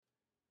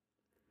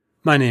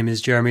My name is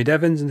Jeremy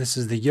Devins, and this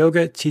is the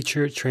Yoga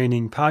Teacher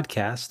Training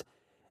Podcast.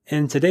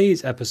 And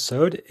today's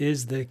episode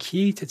is the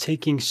key to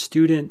taking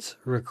student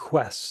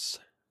requests.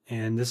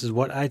 And this is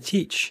what I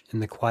teach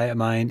in the Quiet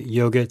Mind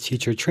Yoga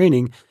Teacher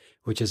Training,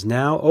 which is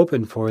now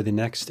open for the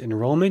next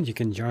enrollment. You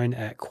can join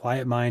at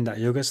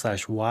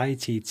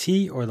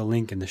quietmind.yoga/YTT or the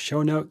link in the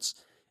show notes.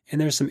 And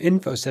there's some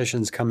info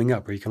sessions coming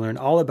up where you can learn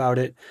all about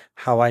it,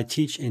 how I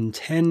teach in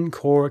 10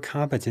 core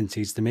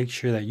competencies to make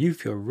sure that you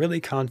feel really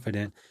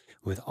confident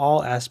with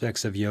all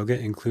aspects of yoga,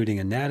 including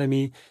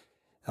anatomy,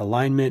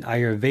 alignment,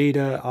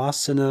 Ayurveda,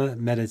 asana,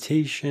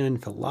 meditation,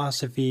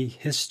 philosophy,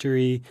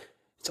 history.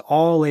 It's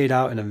all laid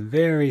out in a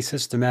very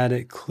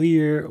systematic,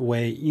 clear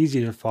way, easy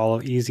to follow,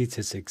 easy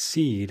to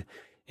succeed,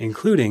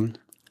 including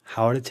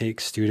how to take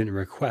student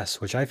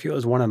requests, which I feel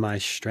is one of my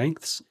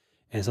strengths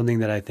and something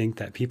that I think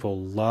that people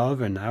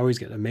love. And I always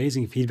get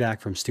amazing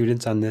feedback from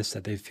students on this,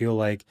 that they feel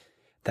like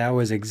that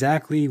was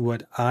exactly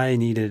what I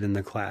needed in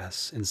the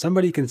class. And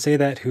somebody can say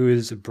that who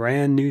is a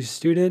brand new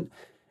student,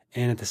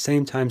 and at the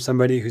same time,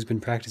 somebody who's been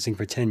practicing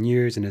for 10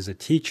 years and is a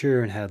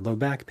teacher and had low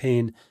back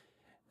pain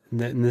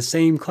in the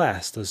same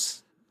class.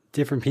 Those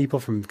different people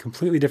from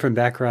completely different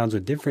backgrounds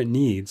with different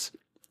needs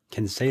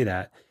can say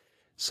that.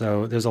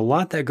 So there's a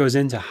lot that goes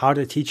into how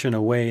to teach in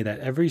a way that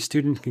every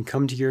student can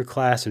come to your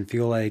class and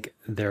feel like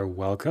they're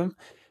welcome,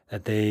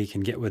 that they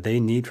can get what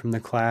they need from the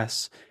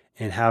class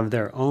and have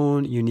their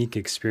own unique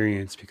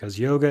experience, because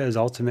yoga is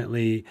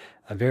ultimately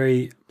a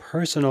very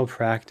personal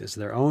practice,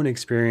 their own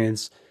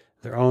experience,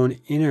 their own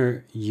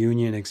inner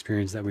union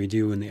experience that we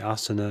do in the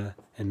asana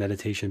and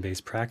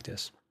meditation-based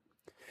practice.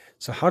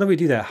 So how do we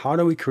do that? How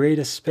do we create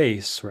a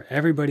space where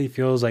everybody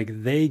feels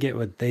like they get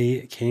what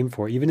they came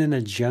for, even in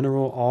a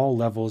general, all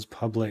levels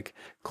public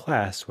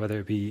class, whether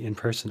it be in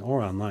person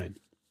or online?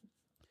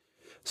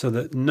 So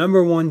the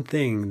number one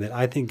thing that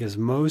I think is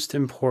most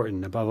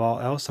important above all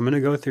else, I'm going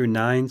to go through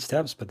 9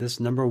 steps, but this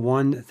number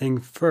one thing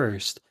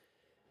first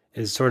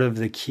is sort of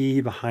the key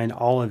behind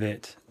all of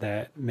it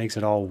that makes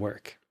it all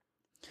work.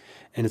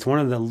 And it's one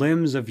of the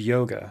limbs of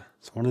yoga.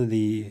 It's one of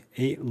the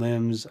 8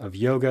 limbs of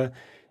yoga.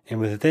 And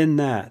within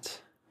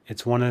that,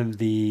 it's one of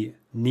the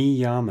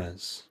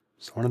niyamas.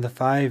 It's one of the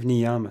 5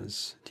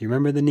 niyamas. Do you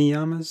remember the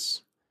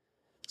niyamas?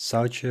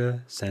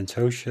 Saucha,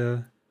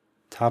 Santosha,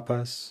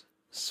 Tapas,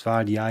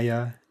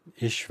 Svadhyaya,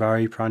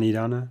 Ishvari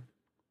Pranidhana.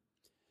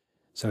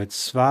 So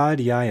it's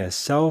Svadhyaya,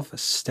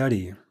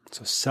 self-study.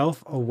 So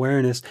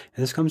self-awareness.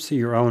 And this comes to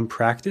your own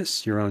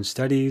practice, your own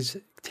studies,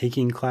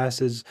 taking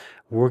classes,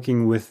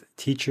 working with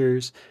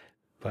teachers,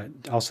 but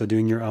also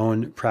doing your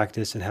own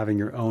practice and having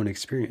your own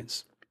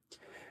experience.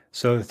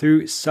 So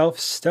through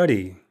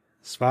self-study,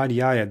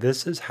 Svadhyaya,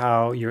 this is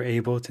how you're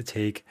able to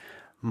take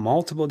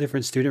multiple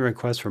different student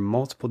requests for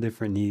multiple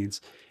different needs.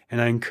 And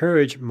I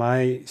encourage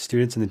my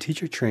students in the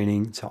teacher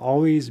training to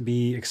always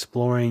be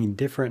exploring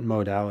different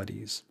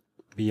modalities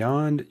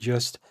beyond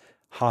just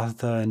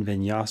hatha and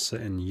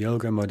vinyasa and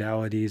yoga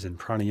modalities and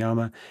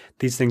pranayama.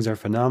 These things are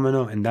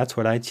phenomenal, and that's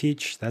what I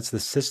teach. That's the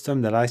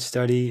system that I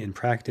study and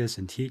practice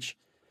and teach.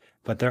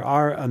 But there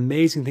are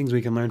amazing things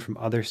we can learn from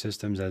other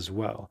systems as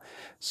well.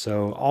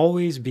 So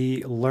always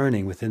be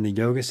learning within the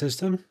yoga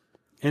system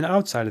and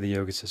outside of the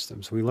yoga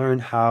system. So we learn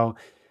how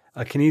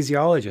a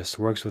kinesiologist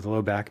works with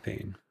low back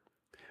pain,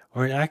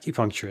 or an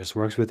acupuncturist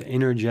works with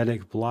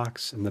energetic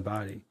blocks in the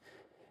body.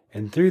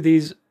 And through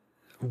these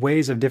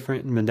ways of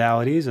different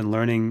modalities and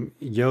learning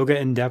yoga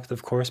in depth,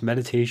 of course,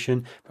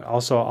 meditation, but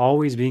also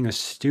always being a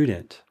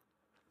student,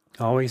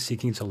 always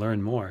seeking to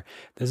learn more.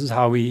 This is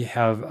how we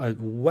have a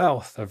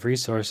wealth of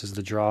resources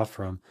to draw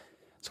from.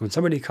 So when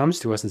somebody comes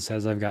to us and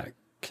says, I've got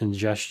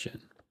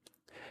congestion,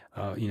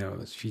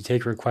 if you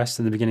take requests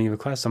in the beginning of a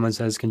class, someone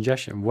says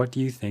congestion, what do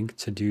you think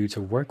to do to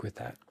work with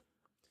that?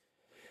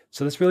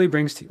 So this really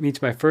brings me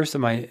to my first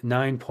of my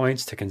 9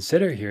 points to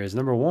consider here is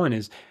number 1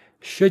 is,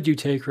 should you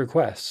take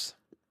requests?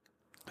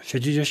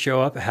 Should you just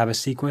show up, have a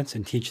sequence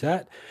and teach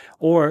that?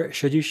 Or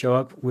should you show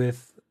up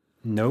with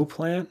no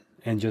plan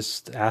and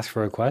just ask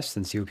for requests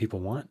and see what people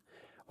want?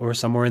 Or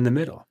somewhere in the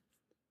middle?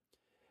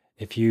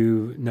 If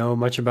you know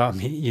much about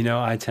me,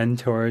 I tend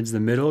towards the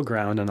middle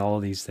ground on all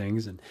of these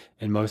things and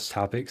in most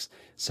topics.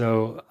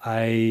 So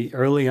I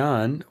early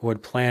on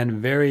would plan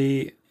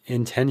very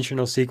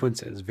intentional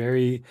sequences,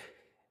 very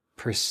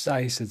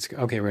precise. It's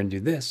okay, we're going to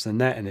do this and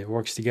that, and it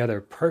works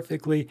together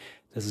perfectly.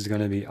 This is going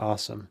to be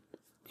awesome.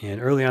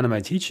 And early on in my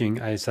teaching,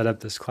 I set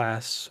up this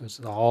class. It was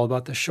all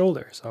about the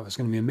shoulders. So it was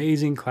going to be an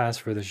amazing class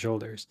for the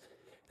shoulders.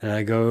 And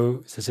I go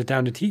to sit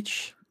down to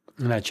teach,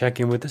 and I check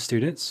in with the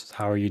students.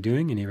 How are you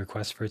doing? Any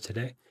requests for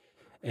today?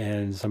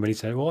 And somebody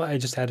said, well, I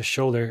just had a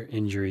shoulder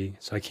injury,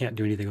 so I can't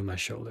do anything with my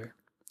shoulder.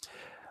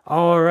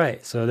 All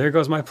right, so there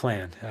goes my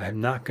plan. I'm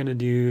not going to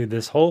do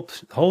this whole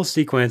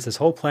sequence, this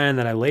whole plan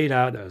that I laid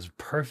out that was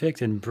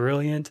perfect and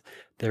brilliant.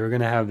 They were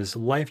going to have this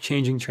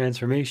life-changing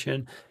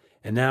transformation,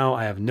 and now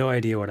I have no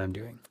idea what I'm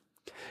doing.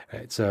 All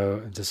right,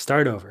 so to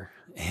start over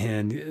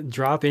and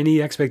drop any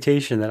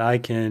expectation that I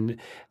can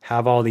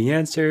have all the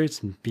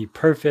answers and be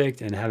perfect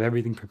and have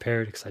everything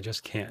prepared, because I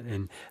just can't,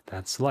 and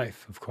that's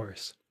life, of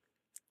course.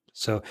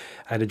 So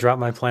I had to drop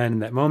my plan in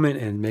that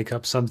moment and make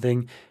up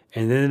something,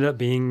 and it ended up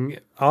being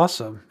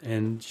awesome.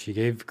 And she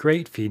gave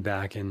great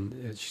feedback,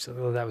 and she said,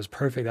 "Oh, that was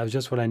perfect. That was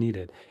just what I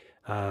needed."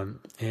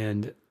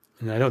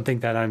 And I don't think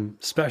that I'm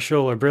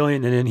special or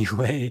brilliant in any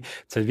way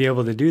to be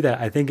able to do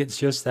that. I think it's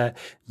just that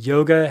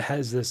yoga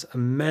has this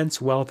immense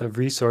wealth of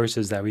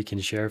resources that we can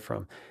share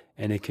from,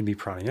 and it can be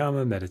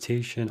pranayama,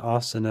 meditation,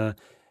 asana,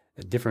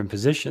 different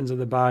positions of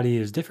the body.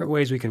 There's different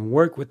ways we can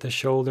work with the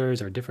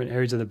shoulders or different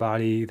areas of the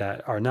body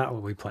that are not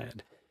what we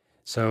planned.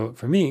 So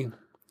for me,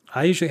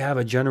 I usually have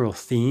a general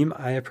theme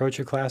I approach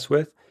a class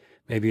with.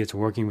 Maybe it's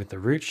working with the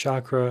root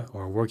chakra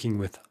or working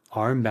with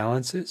arm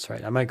balances,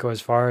 right? I might go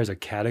as far as a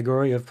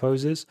category of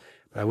poses,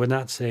 but I would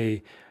not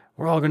say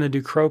we're all going to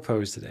do crow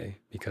pose today,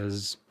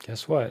 because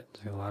guess what?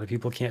 A lot of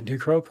people can't do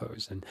crow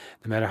pose. And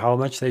no matter how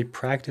much they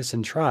practice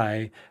and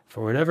try,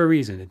 for whatever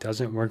reason, it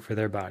doesn't work for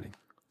their body.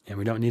 And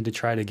we don't need to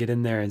try to get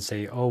in there and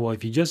say, oh, well,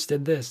 if you just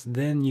did this,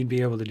 then you'd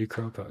be able to do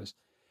crow pose.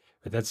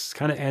 But that's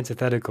kind of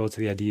antithetical to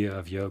the idea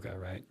of yoga,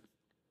 right?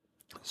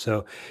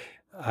 So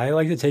I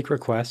like to take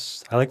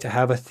requests. I like to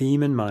have a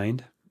theme in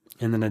mind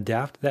and then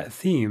adapt that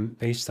theme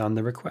based on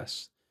the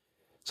request.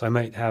 So I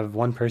might have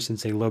one person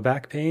say low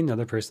back pain,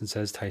 another person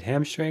says tight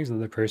hamstrings,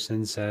 another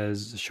person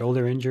says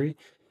shoulder injury.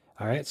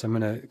 All right, so I'm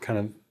going to kind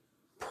of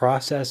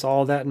process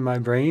all that in my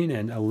brain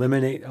and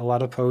eliminate a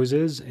lot of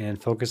poses and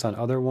focus on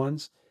other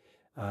ones.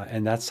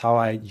 And that's how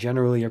I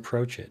generally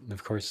approach it. And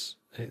of course,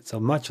 it's a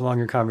much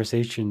longer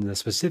conversation, the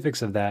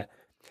specifics of that.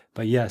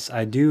 But yes,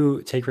 I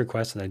do take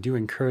requests, and I do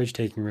encourage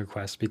taking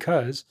requests,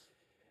 because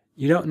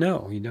you don't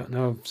know. You don't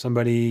know if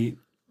somebody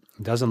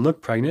doesn't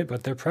look pregnant,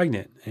 but they're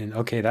pregnant. And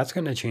okay, that's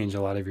going to change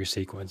a lot of your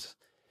sequence.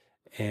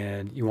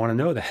 And you want to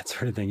know that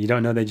sort of thing. You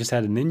don't know they just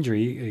had an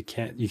injury.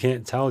 You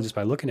can't tell just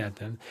by looking at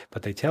them,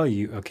 but they tell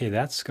you, okay,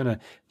 that's going to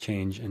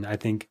change. And I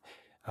think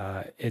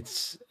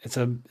it's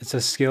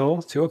a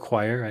skill to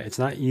acquire. Right? It's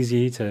not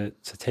easy to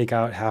take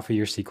out half of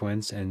your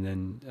sequence and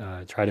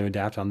then try to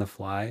adapt on the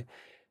fly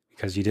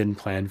because you didn't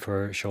plan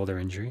for a shoulder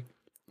injury,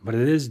 but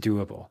it is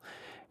doable,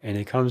 and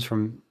it comes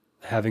from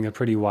having a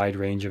pretty wide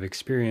range of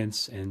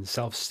experience and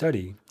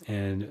self-study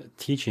and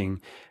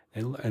teaching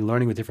and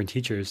learning with different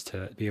teachers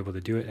to be able to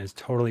do it. And it's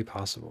totally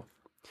possible.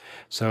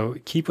 So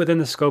keep within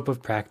the scope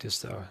of practice,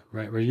 though,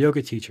 right? We're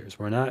yoga teachers.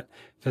 We're not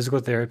physical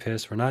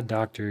therapists. We're not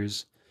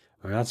doctors.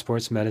 We're not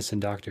sports medicine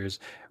doctors.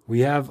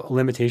 We have a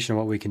limitation of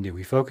what we can do.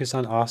 We focus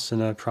on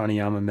asana,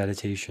 pranayama,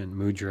 meditation,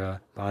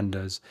 mudra,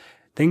 bandhas,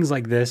 things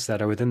like this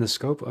that are within the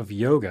scope of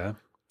yoga.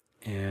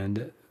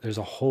 And there's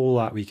a whole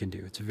lot we can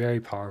do. It's very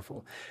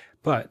powerful.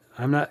 But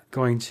I'm not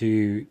going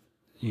to,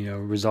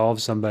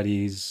 resolve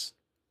somebody's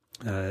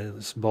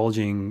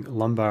bulging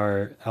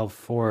lumbar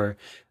L4.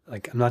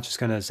 Like, I'm not just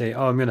going to say,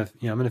 oh, I'm going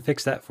to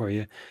fix that for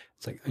you.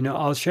 It's like,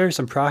 I'll share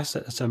some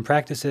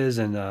practices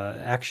and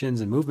actions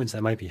and movements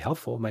that might be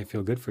helpful, might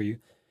feel good for you,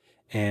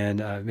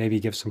 and maybe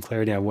give some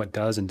clarity on what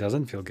does and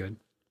doesn't feel good.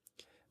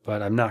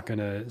 But I'm not going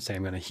to say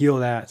I'm going to heal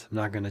that. I'm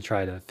not going to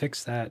try to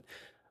fix that.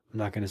 I'm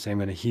not going to say I'm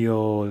going to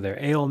heal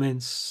their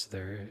ailments,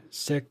 they're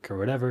sick or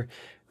whatever,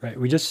 right?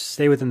 We just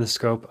stay within the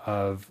scope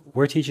of,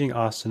 we're teaching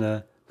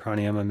asana,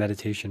 pranayama,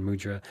 meditation,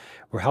 mudra.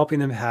 We're helping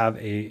them have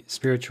a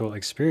spiritual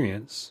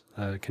experience,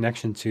 a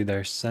connection to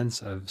their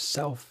sense of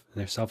self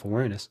and their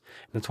self-awareness.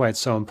 And that's why it's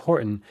so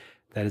important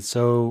that it's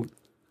so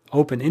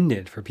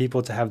open-ended for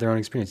people to have their own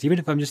experience. Even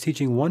if I'm just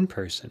teaching one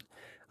person,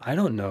 I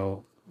don't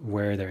know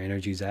where their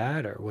energy's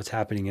at or what's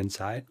happening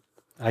inside.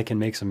 I can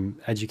make some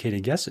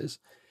educated guesses,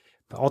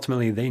 but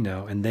ultimately they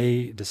know and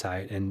they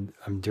decide, and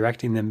I'm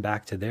directing them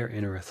back to their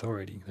inner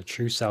authority, the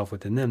true self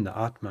within them, the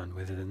Atman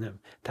within them.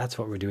 That's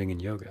what we're doing in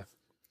yoga.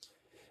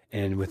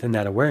 And within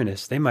that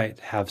awareness, they might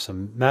have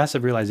some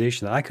massive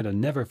realization that I could have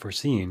never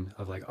foreseen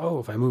of, like, oh,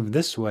 if I move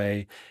this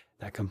way,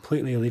 that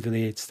completely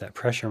alleviates that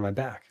pressure on my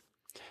back.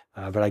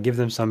 But I give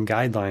them some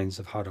guidelines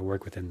of how to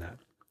work within that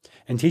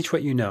and teach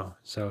what you know.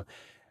 So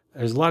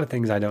there's a lot of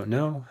things I don't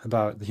know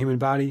about the human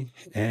body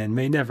and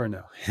may never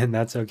know, and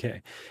that's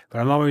okay. But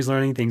I'm always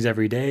learning things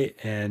every day,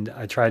 and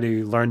I try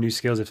to learn new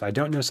skills. If I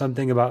don't know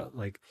something about,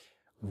 like,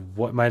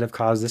 what might have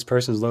caused this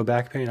person's low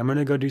back pain, I'm going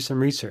to go do some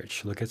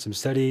research, look at some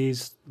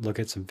studies, look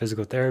at some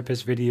physical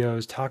therapist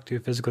videos, talk to a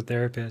physical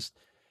therapist,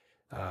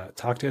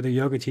 talk to other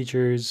yoga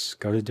teachers,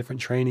 go to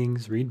different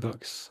trainings, read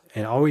books,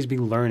 and always be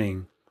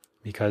learning,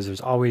 because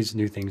there's always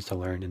new things to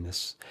learn in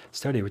this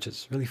study, which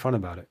is really fun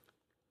about it.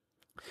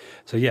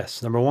 So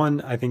yes, number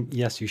one, I think,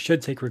 yes, you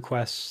should take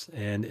requests,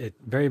 and it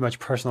very much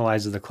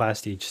personalizes the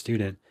class to each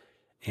student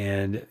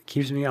and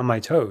keeps me on my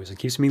toes. It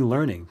keeps me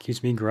learning,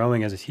 keeps me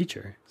growing as a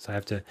teacher. So I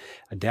have to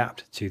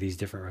adapt to these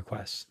different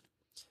requests.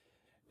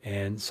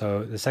 And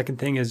so the second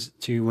thing is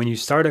when you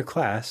start a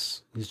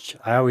class,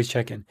 I always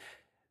check in.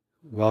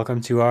 Welcome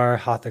to our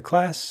Hatha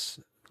class.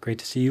 Great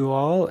to see you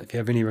all. If you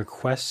have any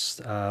requests,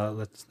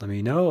 let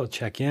me know. I'll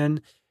check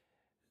in.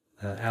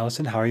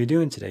 Allison, how are you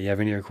doing today? You have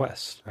any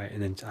requests, right?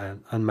 And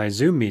then on my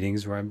Zoom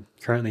meetings where I'm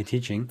currently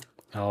teaching,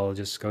 I'll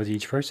just go to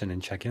each person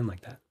and check in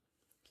like that.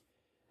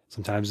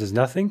 Sometimes there's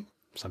nothing,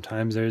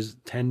 Sometimes there's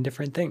 10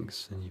 different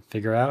things, and you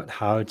figure out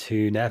how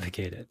to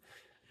navigate it.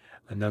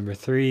 And number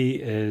three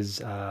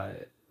is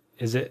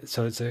it,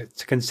 so it's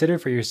to consider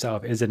for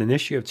yourself, is it an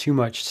issue of too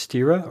much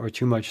stira or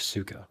too much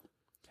sukha?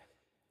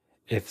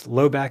 If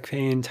low back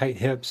pain, tight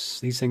hips,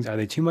 these things, are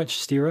they too much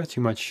stira,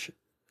 too much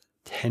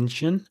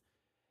tension,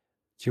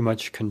 too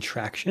much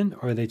contraction,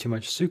 or are they too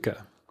much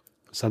sukha?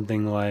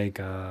 Something like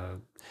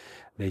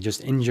they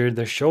just injured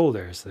their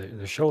shoulders,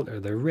 their shoulder,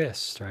 their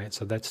wrist, right?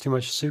 So that's too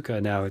much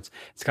sukha now. It's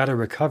got to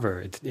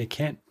recover. It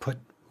can't put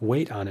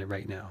weight on it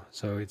right now,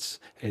 so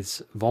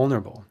it's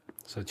vulnerable.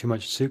 So too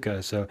much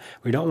sukha. So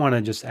we don't want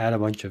to just add a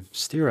bunch of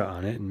stira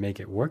on it and make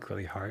it work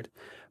really hard.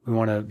 We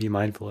want to be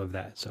mindful of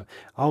that. So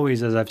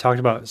always, as I've talked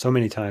about so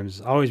many times,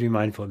 always be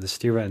mindful of the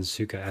stira and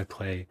sukha at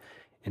play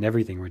in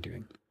everything we're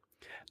doing.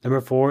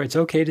 Number four, it's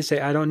okay to say,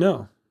 I don't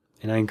know.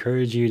 And I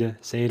encourage you to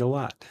say it a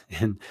lot.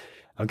 And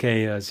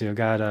okay, so you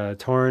got a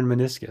torn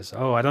meniscus.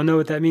 Oh, I don't know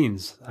what that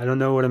means. I don't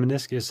know what a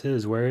meniscus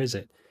is. Where is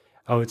it?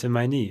 Oh, it's in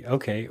my knee.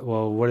 Okay,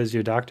 well, what has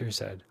your doctor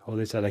said? Oh,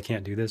 they said I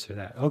can't do this or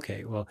that.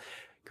 Okay, well,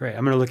 great.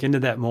 I'm going to look into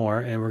that more,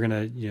 and we're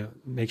going to,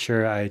 make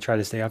sure I try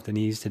to stay off the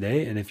knees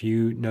today. And if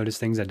you notice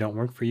things that don't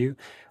work for you,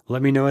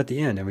 let me know at the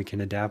end, and we can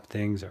adapt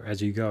things, or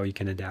as you go, you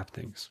can adapt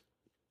things.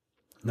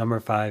 Number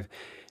five,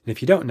 and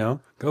if you don't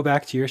know, go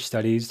back to your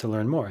studies to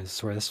learn more. This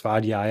is where the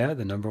svadhyaya,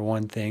 the number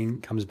one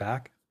thing, comes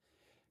back.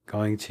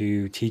 Going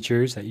to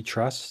teachers that you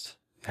trust,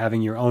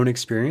 having your own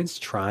experience,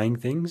 trying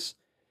things.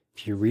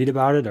 If you read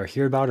about it or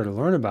hear about it or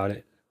learn about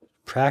it,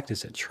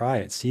 practice it, try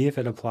it, see if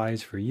it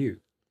applies for you.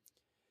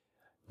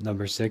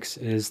 Number six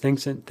is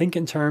think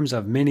in terms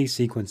of mini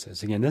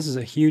sequences. Again, this is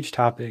a huge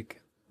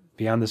topic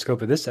beyond the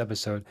scope of this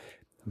episode,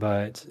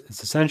 but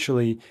it's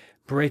essentially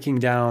breaking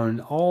down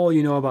all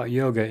you know about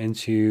yoga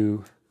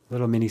into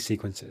little mini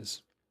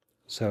sequences.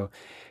 So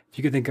if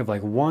you could think of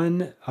like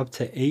 1 up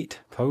to 8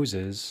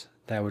 poses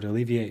that would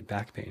alleviate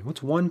back pain.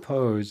 What's one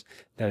pose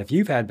that if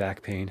you've had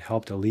back pain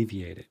helped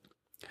alleviate it?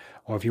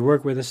 Or if you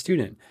work with a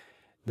student,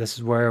 this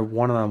is where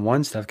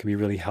one-on-one stuff can be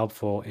really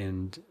helpful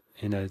in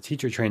a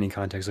teacher training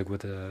context, like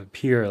with a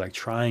peer, like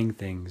trying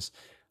things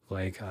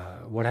like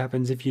what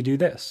happens if you do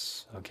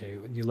this? Okay,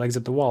 your legs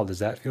up the wall, does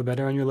that feel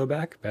better on your low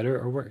back? Better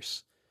or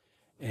worse?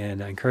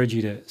 And I encourage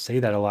you to say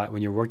that a lot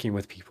when you're working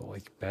with people,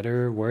 like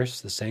better,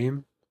 worse, the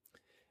same,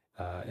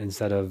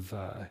 instead of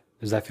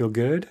does that feel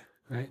good?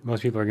 Right?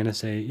 Most people are going to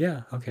say,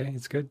 yeah, okay,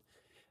 it's good.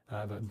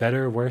 But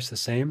better, worse, the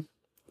same,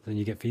 then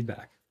you get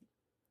feedback.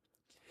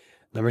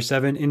 Number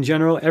 7, in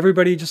general,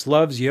 everybody just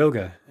loves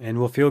yoga and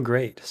will feel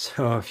great.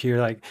 So if you're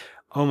like,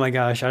 oh my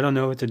gosh, I don't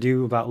know what to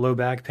do about low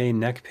back pain,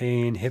 neck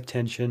pain, hip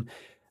tension,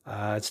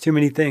 it's too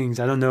many things.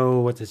 I don't know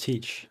what to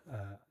teach.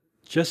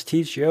 Just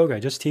teach yoga.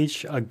 Just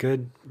teach a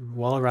good,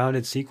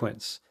 well-rounded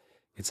sequence.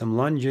 Get some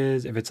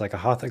lunges. If it's like a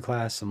hatha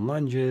class, some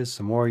lunges,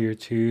 some warrior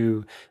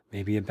 2,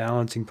 maybe a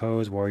balancing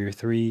pose, warrior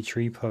 3,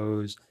 tree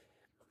pose.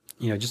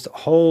 Just a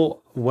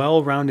whole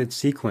well-rounded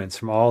sequence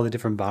from all the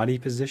different body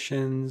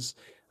positions,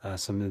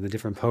 some of the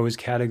different pose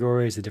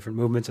categories, the different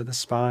movements of the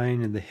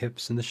spine and the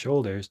hips and the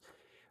shoulders,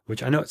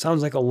 which I know it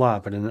sounds like a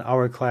lot, but in an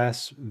hour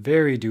class,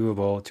 very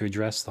doable to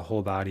address the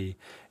whole body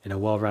in a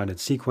well-rounded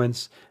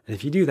sequence. And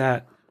if you do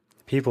that,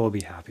 people will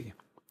be happy.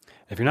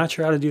 If you're not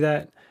sure how to do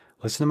that,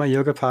 listen to my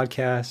yoga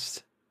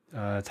podcast,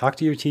 talk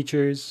to your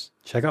teachers,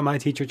 check out my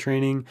teacher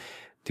training,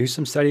 do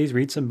some studies,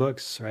 read some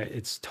books, right?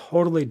 It's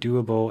totally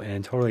doable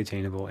and totally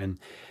attainable. And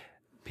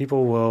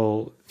people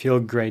will feel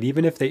great,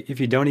 even if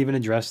you don't even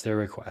address their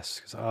requests.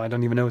 Because, I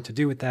don't even know what to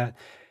do with that.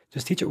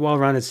 Just teach a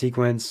well-rounded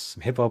sequence,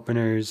 some hip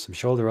openers, some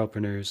shoulder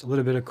openers, a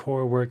little bit of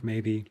core work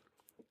maybe,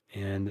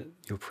 and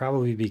you'll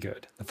probably be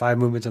good. The 5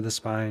 movements of the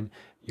spine,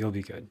 you'll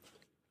be good.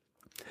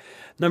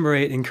 Number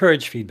 8,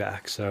 encourage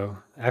feedback. So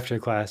after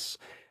the class,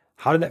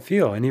 how did that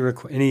feel?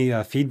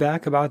 Any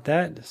feedback about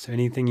that? So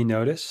anything you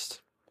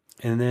noticed?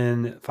 And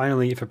then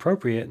finally, if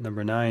appropriate,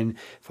 number 9,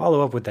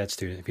 follow up with that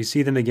student. If you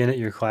see them again at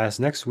your class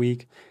next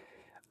week,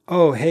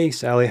 oh, hey,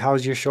 Sally,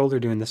 how's your shoulder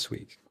doing this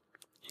week?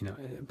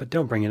 But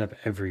don't bring it up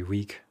every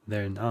week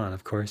there and on,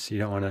 of course. You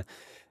don't want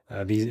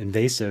to be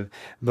invasive,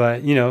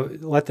 but,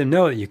 let them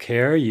know that you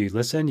care, you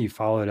listen, you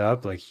follow it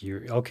up. Like,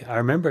 okay, I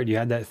remembered you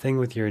had that thing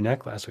with your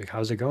neck last week.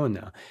 How's it going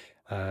now?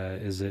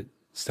 Is it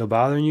still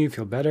bothering you?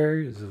 Feel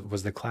better?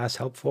 Was the class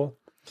helpful?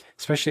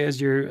 Especially as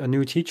you're a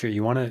new teacher,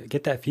 you want to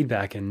get that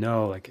feedback and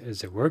know, like,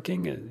 is it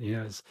working?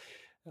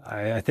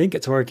 I think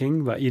it's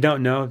working, but you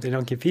don't know if they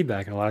don't give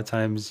feedback. And a lot of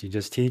times you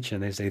just teach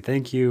and they say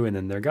thank you and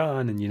then they're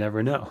gone and you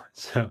never know.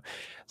 So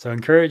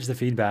encourage the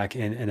feedback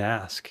and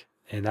ask.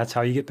 And that's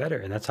how you get better.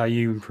 And that's how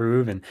you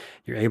improve and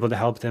you're able to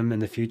help them in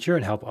the future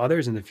and help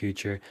others in the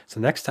future. So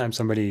next time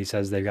somebody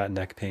says they've got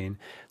neck pain,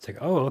 it's like,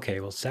 oh,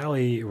 okay, well,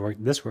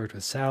 this worked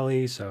with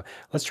Sally. So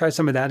let's try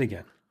some of that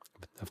again.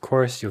 But of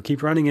course, you'll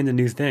keep running into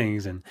new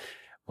things and,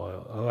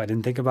 well, oh, I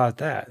didn't think about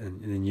that.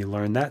 And then you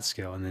learn that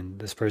skill. And then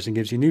this person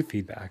gives you new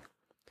feedback.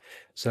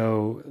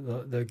 So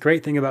the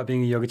great thing about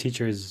being a yoga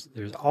teacher is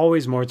there's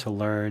always more to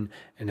learn.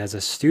 And as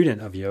a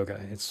student of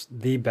yoga, it's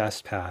the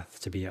best path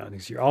to be on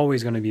because you're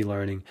always going to be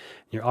learning.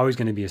 You're always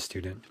going to be a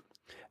student.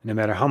 no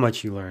matter how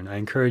much you learn, I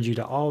encourage you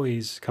to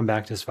always come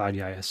back to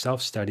Svadhyaya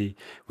self-study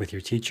with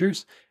your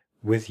teachers,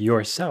 with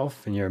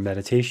yourself and your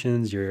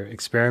meditations, your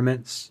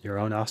experiments, your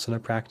own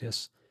asana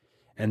practice.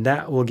 And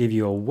that will give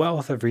you a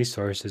wealth of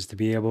resources to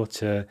be able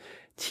to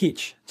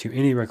teach to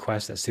any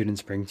request that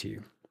students bring to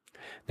you.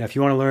 Now, if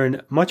you want to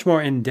learn much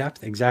more in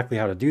depth exactly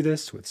how to do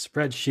this with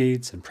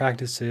spreadsheets and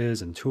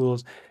practices and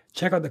tools,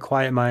 check out the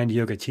Quiet Mind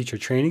Yoga Teacher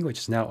Training, which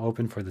is now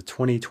open for the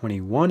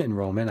 2021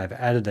 enrollment. I've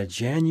added a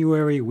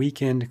January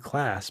weekend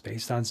class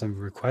based on some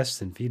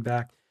requests and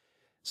feedback.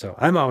 So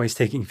I'm always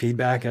taking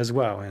feedback as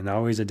well and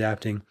always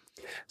adapting.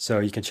 So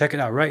you can check it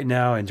out right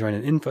now and join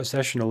an info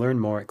session to learn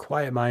more at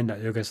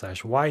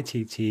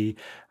quietmind.yoga/YTT.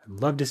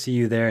 I'd love to see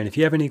you there. And if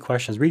you have any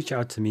questions, reach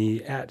out to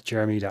me at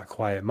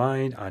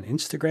jeremy.quietmind on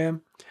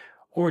Instagram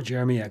or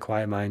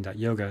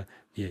jeremy@quietmind.yoga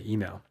via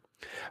email.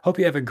 Hope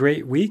you have a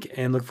great week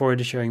and look forward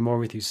to sharing more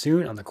with you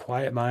soon on the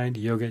Quiet Mind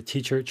Yoga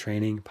Teacher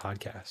Training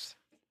Podcast.